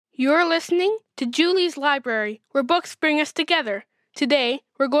You're listening to Julie's Library, where books bring us together. Today,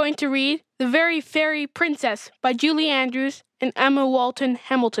 we're going to read The Very Fairy Princess by Julie Andrews and Emma Walton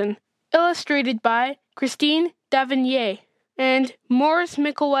Hamilton, illustrated by Christine Davenier, and Morris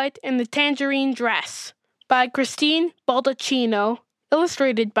Micklewhite and the Tangerine Dress by Christine Baldacchino,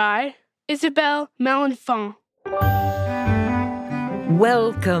 illustrated by Isabelle Malenfant.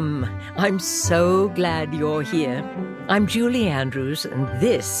 Welcome. I'm so glad you're here. I'm Julie Andrews, and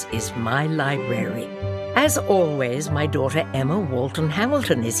this is my library. As always, my daughter Emma Walton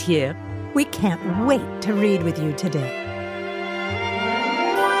Hamilton is here. We can't wait to read with you today.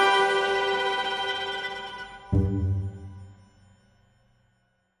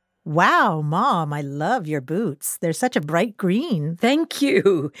 Wow, Mom, I love your boots. They're such a bright green. Thank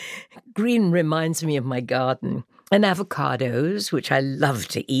you. Green reminds me of my garden, and avocados, which I love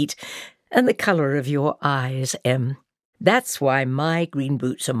to eat, and the color of your eyes, Em. That's why my green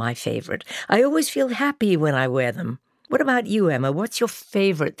boots are my favorite. I always feel happy when I wear them. What about you, Emma? What's your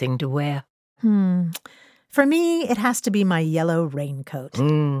favorite thing to wear? For me, it has to be my yellow raincoat.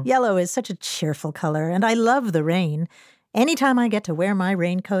 Yellow is such a cheerful color, and I love the rain. Anytime I get to wear my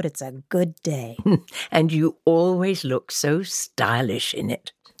raincoat, it's a good day. And you always look so stylish in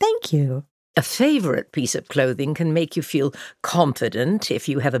it. Thank you. A favorite piece of clothing can make you feel confident if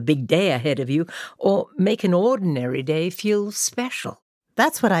you have a big day ahead of you, or make an ordinary day feel special.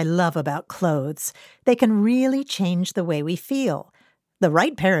 That's what I love about clothes. They can really change the way we feel. The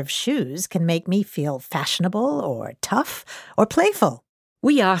right pair of shoes can make me feel fashionable or tough or playful.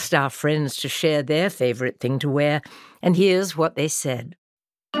 We asked our friends to share their favorite thing to wear, and here's what they said.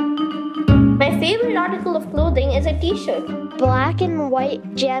 My favorite article of clothing is a t-shirt. Black and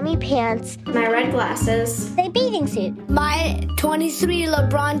white jammy pants. My red glasses. My bathing suit. My 23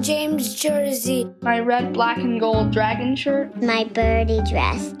 LeBron James jersey. My red, black, and gold dragon shirt. My birdie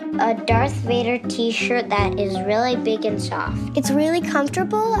dress. A Darth Vader t-shirt that is really big and soft. It's really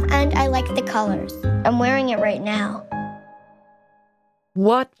comfortable and I like the colors. I'm wearing it right now.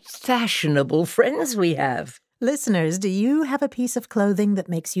 What fashionable friends we have. Listeners, do you have a piece of clothing that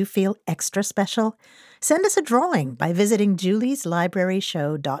makes you feel extra special? Send us a drawing by visiting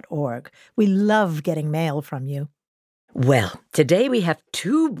julieslibraryshow.org. We love getting mail from you. Well, today we have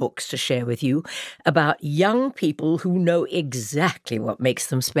 2 books to share with you about young people who know exactly what makes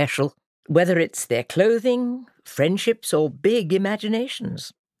them special, whether it's their clothing, friendships, or big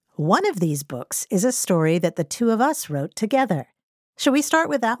imaginations. One of these books is a story that the 2 of us wrote together. Shall we start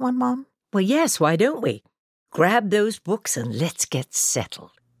with that one, Mom? Well, yes, why don't we? Grab those books and let's get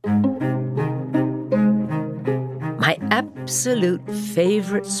settled. My absolute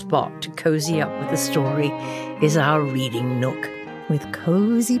favorite spot to cozy up with a story is our reading nook. With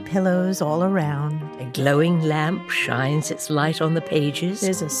cozy pillows all around. A glowing lamp shines its light on the pages.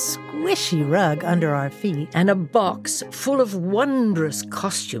 There's a squishy rug under our feet. And a box full of wondrous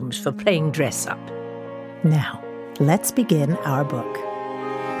costumes for playing dress-up. Now, let's begin our book.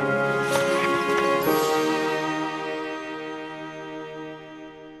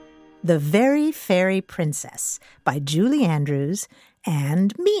 The Very Fairy Princess by Julie Andrews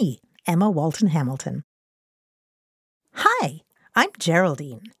and me, Emma Walton Hamilton. Hi, I'm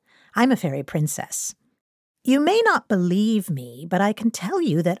Geraldine. I'm a fairy princess. You may not believe me, but I can tell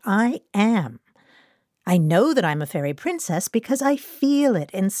you that I am. I know that I'm a fairy princess because I feel it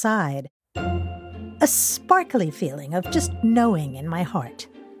inside. A sparkly feeling of just knowing in my heart.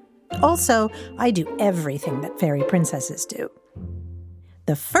 Also, I do everything that fairy princesses do.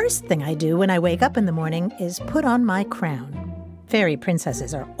 The first thing I do when I wake up in the morning is put on my crown. Fairy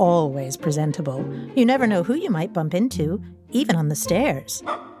princesses are always presentable. You never know who you might bump into, even on the stairs.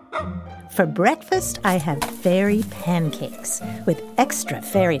 For breakfast, I have fairy pancakes with extra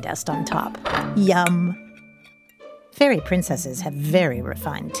fairy dust on top. Yum! Fairy princesses have very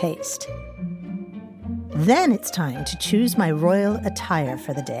refined taste. Then it's time to choose my royal attire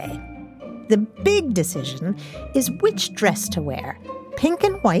for the day. The big decision is which dress to wear. Pink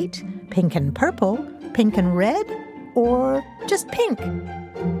and white, pink and purple, pink and red, or just pink.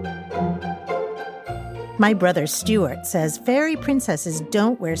 My brother Stuart says fairy princesses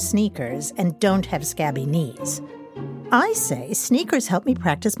don't wear sneakers and don't have scabby knees. I say sneakers help me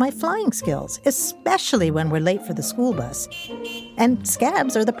practice my flying skills, especially when we're late for the school bus. And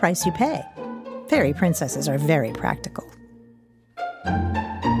scabs are the price you pay. Fairy princesses are very practical.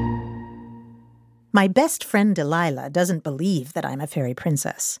 My best friend Delilah doesn't believe that I'm a fairy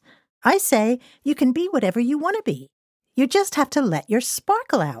princess. I say you can be whatever you want to be. You just have to let your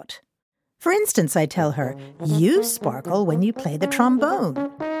sparkle out. For instance, I tell her, you sparkle when you play the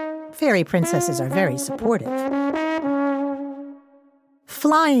trombone. Fairy princesses are very supportive.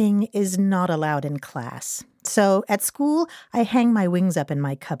 Flying is not allowed in class, so at school I hang my wings up in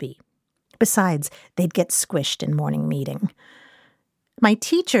my cubby. Besides, they'd get squished in morning meeting. My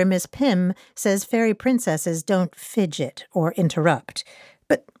teacher, Miss Pym, says fairy princesses don't fidget or interrupt.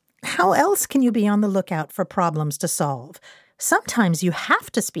 But how else can you be on the lookout for problems to solve? Sometimes you have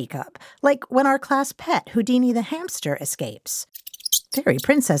to speak up, like when our class pet, Houdini the hamster, escapes. Fairy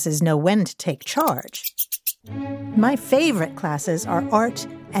princesses know when to take charge. My favorite classes are art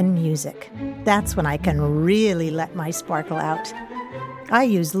and music. That's when I can really let my sparkle out. I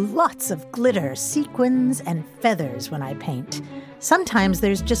use lots of glitter, sequins, and feathers when I paint. Sometimes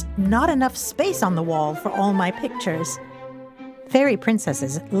there's just not enough space on the wall for all my pictures. Fairy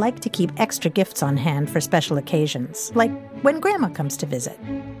princesses like to keep extra gifts on hand for special occasions, like when Grandma comes to visit.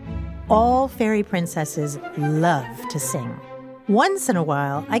 All fairy princesses love to sing. Once in a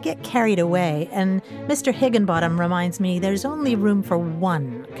while, I get carried away, and Mr. Higginbottom reminds me there's only room for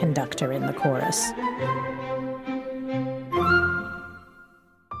one conductor in the chorus.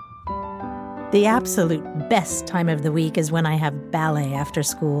 The absolute best time of the week is when I have ballet after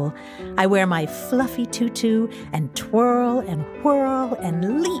school. I wear my fluffy tutu and twirl and whirl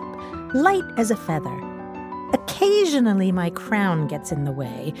and leap, light as a feather. Occasionally my crown gets in the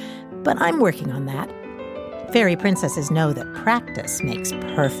way, but I'm working on that. Fairy princesses know that practice makes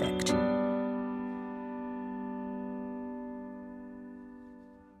perfect.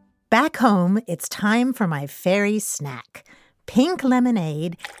 Back home, it's time for my fairy snack. Pink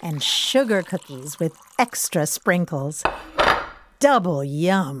lemonade and sugar cookies with extra sprinkles. Double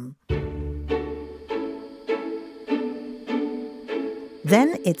yum.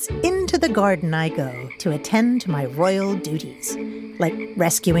 Then it's into the garden I go to attend to my royal duties, like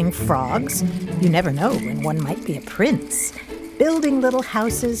rescuing frogs. You never know when one might be a prince. Building little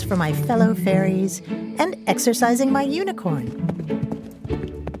houses for my fellow fairies, and exercising my unicorn.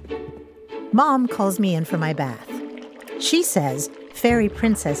 Mom calls me in for my bath. She says fairy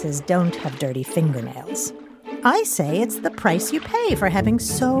princesses don't have dirty fingernails. I say it's the price you pay for having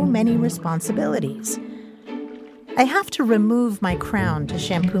so many responsibilities. I have to remove my crown to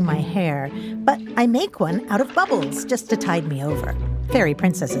shampoo my hair, but I make one out of bubbles just to tide me over. Fairy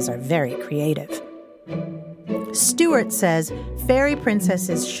princesses are very creative. Stuart says fairy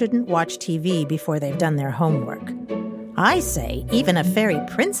princesses shouldn't watch TV before they've done their homework. I say even a fairy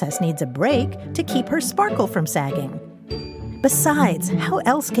princess needs a break to keep her sparkle from sagging. Besides, how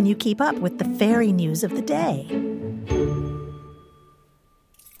else can you keep up with the fairy news of the day?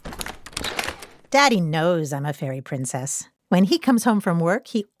 Daddy knows I'm a fairy princess. When he comes home from work,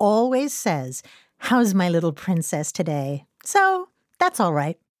 he always says, "How's my little princess today?" So, that's all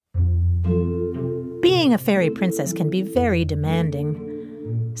right. Being a fairy princess can be very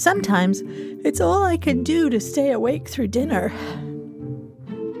demanding. Sometimes, it's all I can do to stay awake through dinner.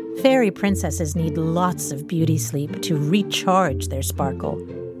 Fairy princesses need lots of beauty sleep to recharge their sparkle.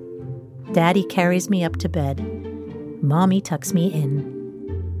 Daddy carries me up to bed. Mommy tucks me in.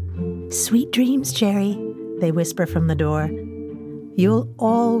 "Sweet dreams, Jerry," they whisper from the door. "You'll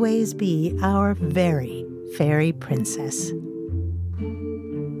always be our very fairy princess."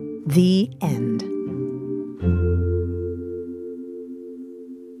 The end.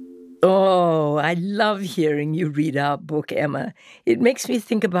 Oh, I love hearing you read our book, Emma. It makes me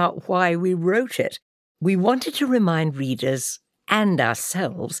think about why we wrote it. We wanted to remind readers and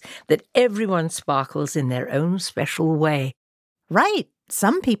ourselves that everyone sparkles in their own special way. Right.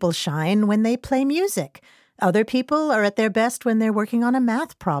 Some people shine when they play music. Other people are at their best when they're working on a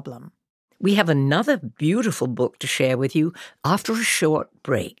math problem. We have another beautiful book to share with you after a short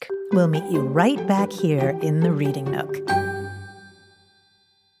break. We'll meet you right back here in the Reading Nook.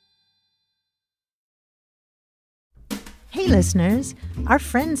 Hey listeners, our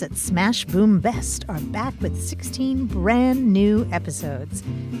friends at Smash Boom Best are back with 16 brand new episodes.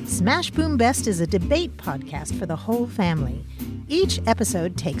 Smash Boom Best is a debate podcast for the whole family. Each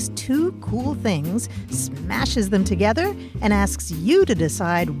episode takes two cool things, smashes them together, and asks you to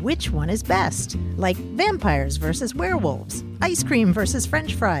decide which one is best, like vampires versus werewolves, ice cream versus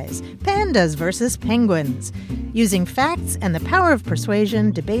French fries, pandas versus penguins. Using facts and the power of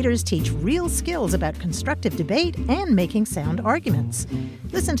persuasion, debaters teach real skills about constructive debate and making sound arguments.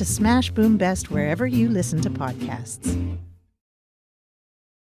 Listen to Smash Boom Best wherever you listen to podcasts.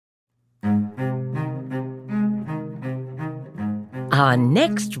 Our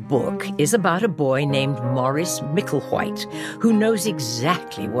next book is about a boy named Maurice Micklewhite, who knows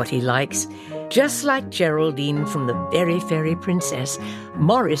exactly what he likes. Just like Geraldine from The Very Fairy Princess,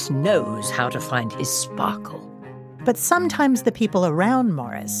 Maurice knows how to find his sparkle. But sometimes the people around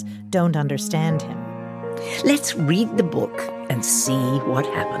Maurice don't understand him. Let's read the book and see what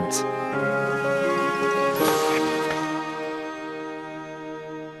happens.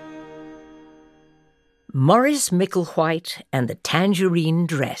 Maurice Micklewhite and the Tangerine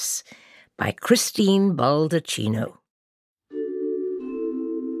Dress by Christine Baldacchino.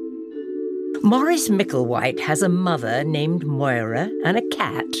 Maurice Micklewhite has a mother named Moira and a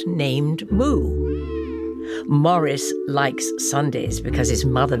cat named Moo. Maurice likes Sundays because his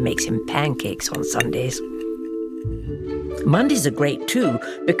mother makes him pancakes on Sundays. Mondays are great too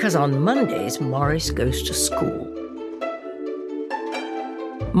because on Mondays Maurice goes to school.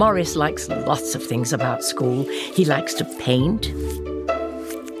 Maurice likes lots of things about school. He likes to paint.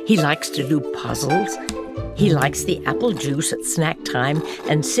 He likes to do puzzles. He likes the apple juice at snack time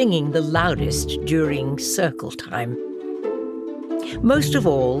and singing the loudest during circle time. Most of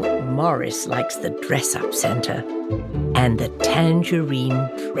all, Maurice likes the dress-up center and the tangerine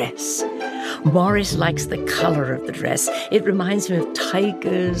dress. Maurice likes the color of the dress. It reminds him of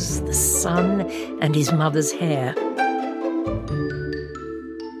tigers, the sun, and his mother's hair.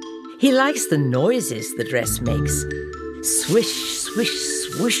 He likes the noises the dress makes. Swish, swish,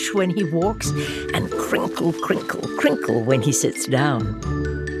 swoosh when he walks, and crinkle, crinkle, crinkle when he sits down.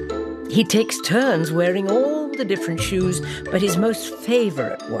 He takes turns wearing all the different shoes, but his most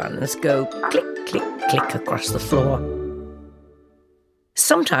favorite ones go click, click, click across the floor.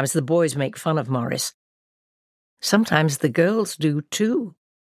 Sometimes the boys make fun of Maurice. Sometimes the girls do too.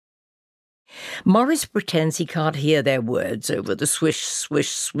 Maurice pretends he can't hear their words over the swish,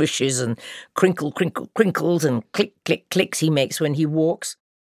 swish, swishes and crinkle, crinkle, crinkles and click, click, clicks he makes when he walks.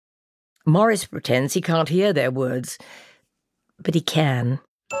 Maurice pretends he can't hear their words, but he can.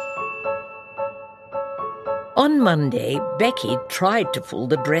 On Monday, Becky tried to pull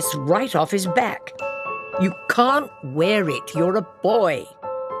the dress right off his back. "You can't wear it, you're a boy."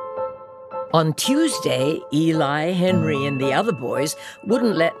 On Tuesday, Eli, Henry, and the other boys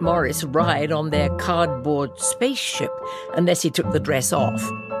wouldn't let Maurice ride on their cardboard spaceship unless he took the dress off.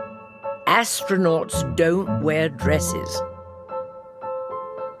 Astronauts don't wear dresses.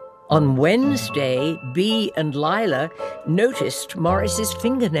 On Wednesday, Bea and Lila noticed Maurice's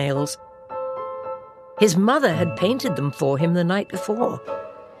fingernails. His mother had painted them for him the night before.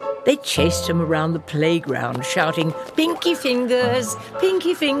 They chased him around the playground, shouting, "Pinky fingers!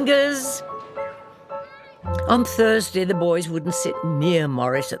 Pinky fingers!" On Thursday, the boys wouldn't sit near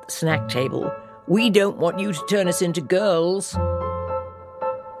Maurice at the snack table. "We don't want you to turn us into girls."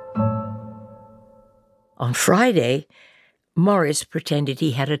 On Friday, Maurice pretended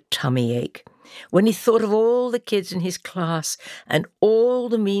he had a tummy ache when he thought of all the kids in his class and all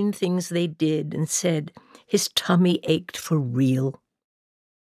the mean things they did and said. His tummy ached for real.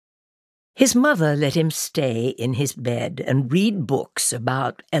 His mother let him stay in his bed and read books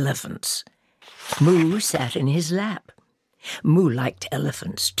about elephants. Moo sat in his lap. Moo liked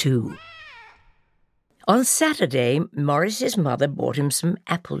elephants too. On Saturday, Maurice's mother bought him some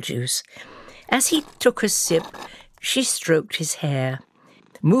apple juice. As he took a sip, she stroked his hair.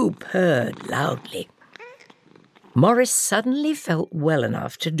 Moo purred loudly. Maurice suddenly felt well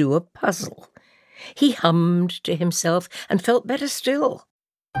enough to do a puzzle. He hummed to himself and felt better still.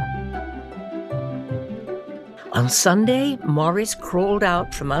 On Sunday, Maurice crawled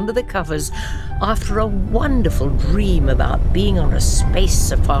out from under the covers after a wonderful dream about being on a space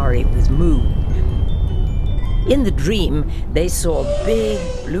safari with Moo. In the dream, they saw big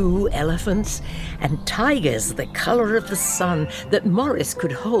blue elephants and tigers the color of the sun that Maurice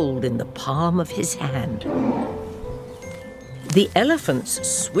could hold in the palm of his hand. The elephants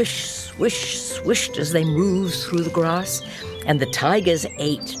swish, swish, swished as they moved through the grass, and the tigers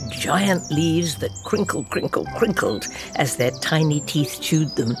ate giant leaves that crinkle, crinkle, crinkled as their tiny teeth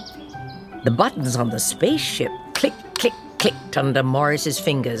chewed them. The buttons on the spaceship click, click, clicked under Maurice's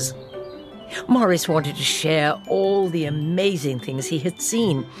fingers. Maurice wanted to share all the amazing things he had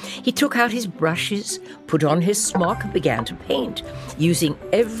seen. He took out his brushes, put on his smock, and began to paint, using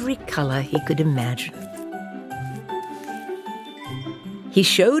every color he could imagine. He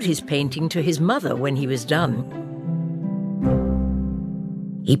showed his painting to his mother when he was done.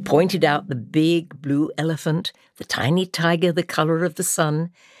 He pointed out the big blue elephant, the tiny tiger the color of the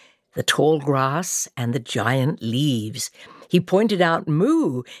sun, the tall grass, and the giant leaves. He pointed out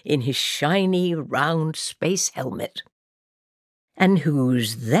Moo in his shiny, round space helmet. "And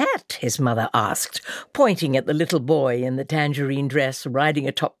who's that?" his mother asked, pointing at the little boy in the tangerine dress riding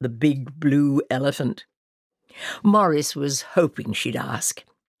atop the big blue elephant. Maurice was hoping she'd ask.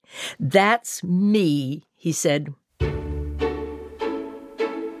 "That's me," he said.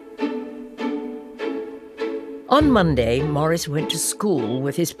 On Monday, Morris went to school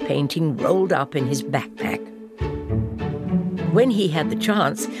with his painting rolled up in his backpack. When he had the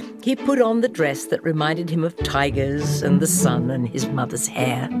chance, he put on the dress that reminded him of tigers and the sun and his mother's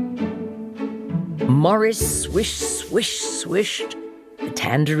hair. Morris swished, swished, swished. The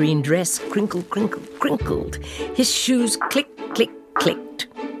tangerine dress crinkled, crinkled, crinkled. His shoes clicked, clicked, clicked.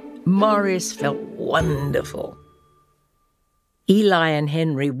 Morris felt wonderful. Eli and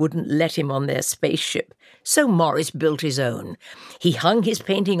Henry wouldn't let him on their spaceship, so Morris built his own. He hung his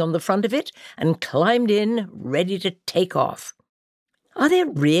painting on the front of it and climbed in, ready to take off. "Are there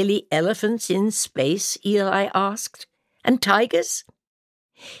really elephants in space?" Eli asked. "And tigers?"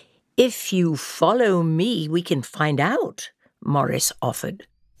 "If you follow me, we can find out," Morris offered.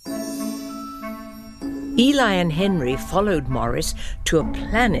 Eli and Henry followed Morris to a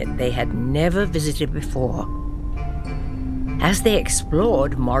planet they had never visited before. As they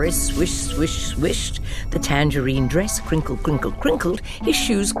explored, Morris swished, swished, swished. The tangerine dress crinkled, crinkled, crinkled. His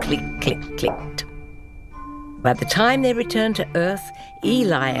shoes clicked, clicked, clicked. By the time they returned to Earth,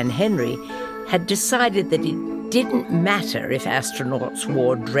 Eli and Henry had decided that it didn't matter if astronauts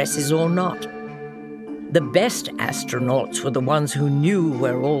wore dresses or not. The best astronauts were the ones who knew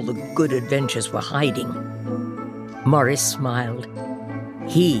where all the good adventures were hiding. Morris smiled.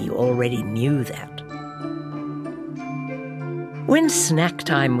 He already knew that. When snack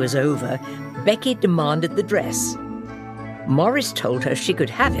time was over, Becky demanded the dress. Morris told her she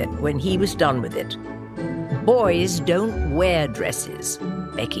could have it when he was done with it. "Boys don't wear dresses,"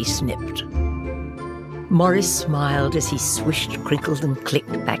 Becky snipped. Morris smiled as he swished, crinkled, and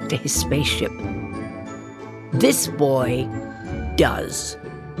clicked back to his spaceship. "This boy does."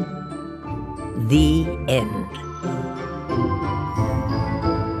 The end.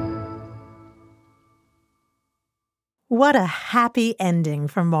 What a happy ending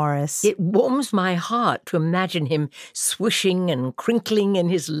for Morris. It warms my heart to imagine him swishing and crinkling in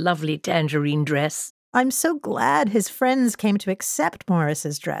his lovely tangerine dress. I'm so glad his friends came to accept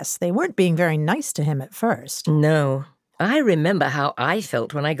Morris's dress. They weren't being very nice to him at first. No. I remember how I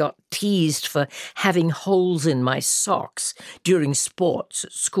felt when I got teased for having holes in my socks during sports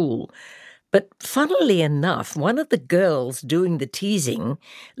at school. But funnily enough, one of the girls doing the teasing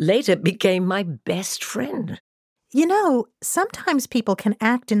later became my best friend. You know, sometimes people can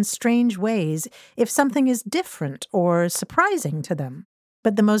act in strange ways if something is different or surprising to them.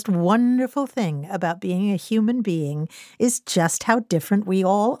 But the most wonderful thing about being a human being is just how different we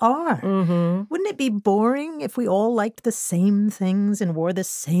all are. Mm-hmm. Wouldn't it be boring if we all liked the same things and wore the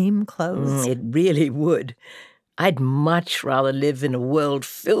same clothes? It really would. I'd much rather live in a world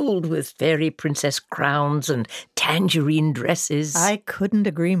filled with fairy princess crowns and tangerine dresses. I couldn't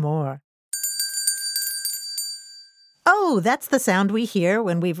agree more. Oh, that's the sound we hear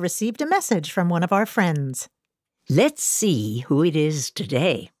when we've received a message from one of our friends. Let's see who it is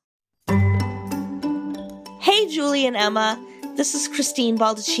today. Hey, Julie and Emma. This is Christine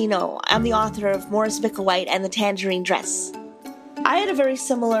Baldacchino. I'm the author of Morris Micklewhite and the Tangerine Dress. I had a very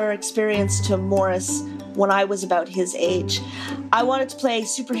similar experience to Morris when I was about his age. I wanted to play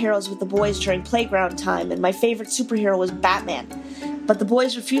superheroes with the boys during playground time, and my favorite superhero was Batman. But the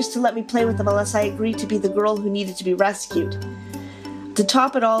boys refused to let me play with them unless I agreed to be the girl who needed to be rescued. To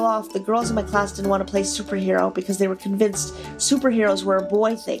top it all off, the girls in my class didn't want to play superhero because they were convinced superheroes were a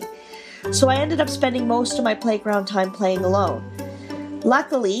boy thing. So I ended up spending most of my playground time playing alone.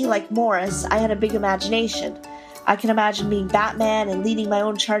 Luckily, like Morris, I had a big imagination. I can imagine being Batman and leading my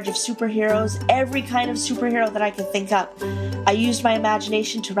own charge of superheroes, every kind of superhero that I could think up. I used my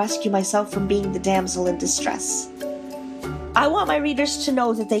imagination to rescue myself from being the damsel in distress. I want my readers to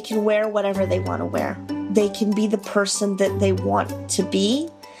know that they can wear whatever they want to wear. They can be the person that they want to be.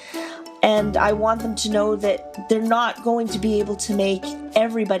 And I want them to know that they're not going to be able to make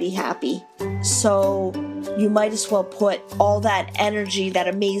everybody happy. So you might as well put all that energy, that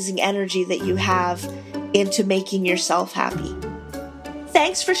amazing energy that you have, into making yourself happy.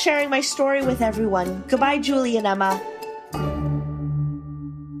 Thanks for sharing my story with everyone. Goodbye, Julie and Emma.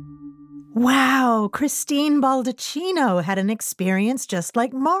 Wow, Christine Baldacchino had an experience just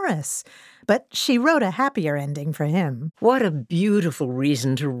like Morris, but she wrote a happier ending for him. What a beautiful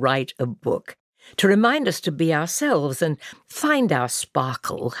reason to write a book, to remind us to be ourselves and find our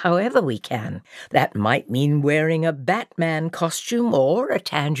sparkle however we can. That might mean wearing a Batman costume or a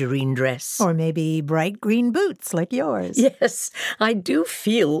tangerine dress. Or maybe bright green boots like yours. Yes, I do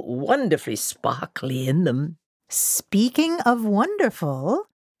feel wonderfully sparkly in them. Speaking of wonderful,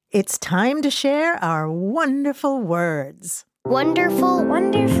 it's time to share our wonderful words. Wonderful,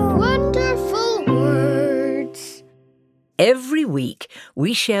 wonderful, Wonderful words. Every week,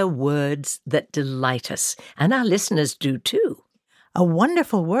 we share words that delight us, and our listeners do too. A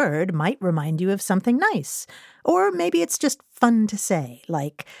wonderful word might remind you of something nice, or maybe it's just fun to say,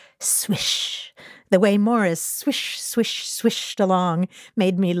 like swish. The way Morris swish, swish, swished along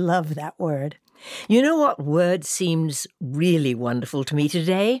made me love that word. You know what word seems really wonderful to me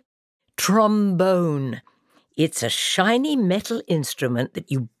today? Trombone. It's a shiny metal instrument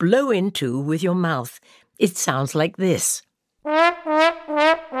that you blow into with your mouth. It sounds like this.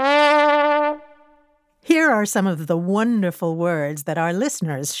 Here are some of the wonderful words that our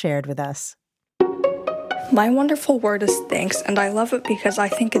listeners shared with us. My wonderful word is thanks, and I love it because I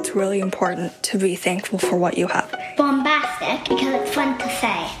think it's really important to be thankful for what you have. Bombastic, because it's fun to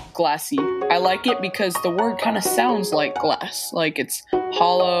say. Glassy. I like it because the word kind of sounds like glass, like it's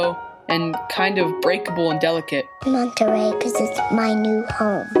hollow and kind of breakable and delicate. Monterey, because it's my new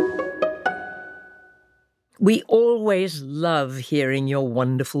home. We always love hearing your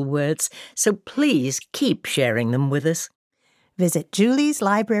wonderful words, so please keep sharing them with us. Visit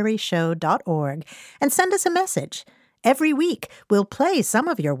julieslibraryshow.org and send us a message. Every week, we'll play some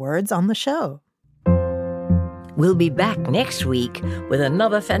of your words on the show. We'll be back next week with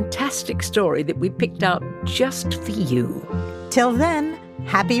another fantastic story that we picked out just for you. Till then,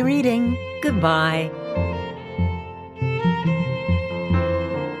 happy reading. Goodbye.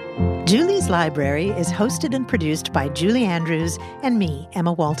 Julie's Library is hosted and produced by Julie Andrews and me,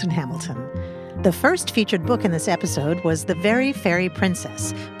 Emma Walton Hamilton. The first featured book in this episode was The Very Fairy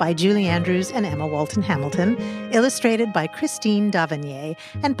Princess by Julie Andrews and Emma Walton Hamilton, illustrated by Christine Davenier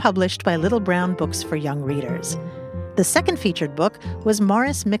and published by Little Brown Books for Young Readers. The second featured book was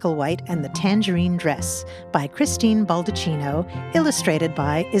Morris Micklewhite and the Tangerine Dress by Christine Baldacchino, illustrated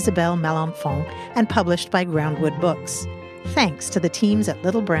by Isabelle Malenfant and published by Groundwood Books. Thanks to the teams at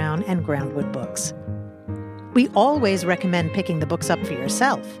Little Brown and Groundwood Books. We always recommend picking the books up for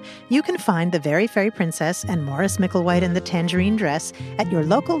yourself. You can find The Very Fairy Princess and Morris Micklewhite and the Tangerine Dress at your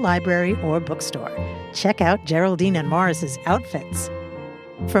local library or bookstore. Check out Geraldine and Morris's outfits.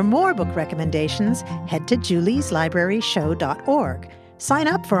 For more book recommendations, head to julieslibraryshow.org. Sign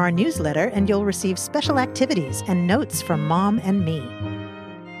up for our newsletter and you'll receive special activities and notes from Mom and me.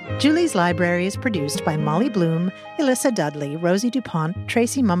 Julie's Library is produced by Molly Bloom, Elissa Dudley, Rosie DuPont,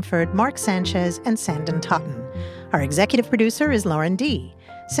 Tracy Mumford, Mark Sanchez, and Sandon Totten. Our executive producer is Lauren D.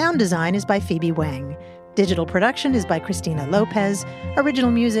 Sound design is by Phoebe Wang. Digital production is by Christina Lopez. Original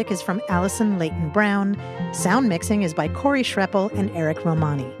music is from Allison Leighton Brown. Sound mixing is by Corey Schreppel and Eric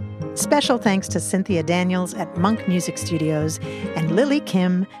Romani. Special thanks to Cynthia Daniels at Monk Music Studios and Lily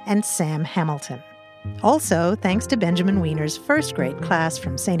Kim and Sam Hamilton. Also, thanks to Benjamin Wiener's first grade class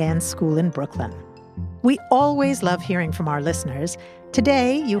from St. Anne's School in Brooklyn. We always love hearing from our listeners.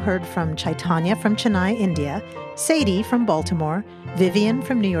 Today, you heard from Chaitanya from Chennai, India, Sadie from Baltimore, Vivian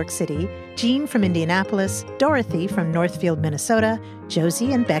from New York City, Jean from Indianapolis, Dorothy from Northfield, Minnesota,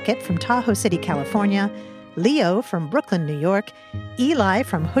 Josie and Beckett from Tahoe City, California, Leo from Brooklyn, New York, Eli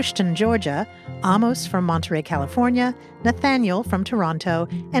from Houston, Georgia, Amos from Monterey, California, Nathaniel from Toronto,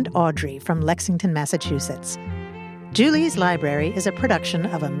 and Audrey from Lexington, Massachusetts. Julie's Library is a production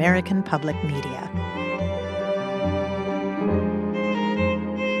of American Public Media.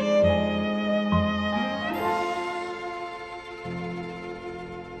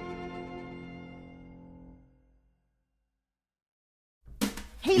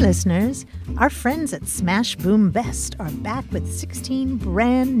 Hey listeners, our friends at Smash Boom Best are back with 16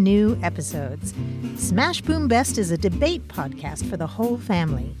 brand new episodes. Smash Boom Best is a debate podcast for the whole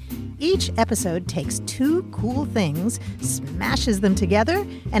family. Each episode takes two cool things, smashes them together,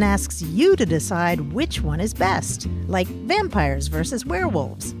 and asks you to decide which one is best. Like vampires versus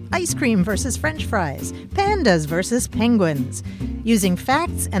werewolves, ice cream versus French fries, pandas versus penguins. Using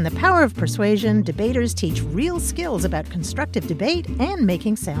facts and the power of persuasion, debaters teach real skills about constructive debate and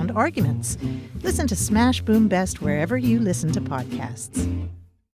making sound arguments. Listen to Smash Boom Best wherever you listen to podcasts.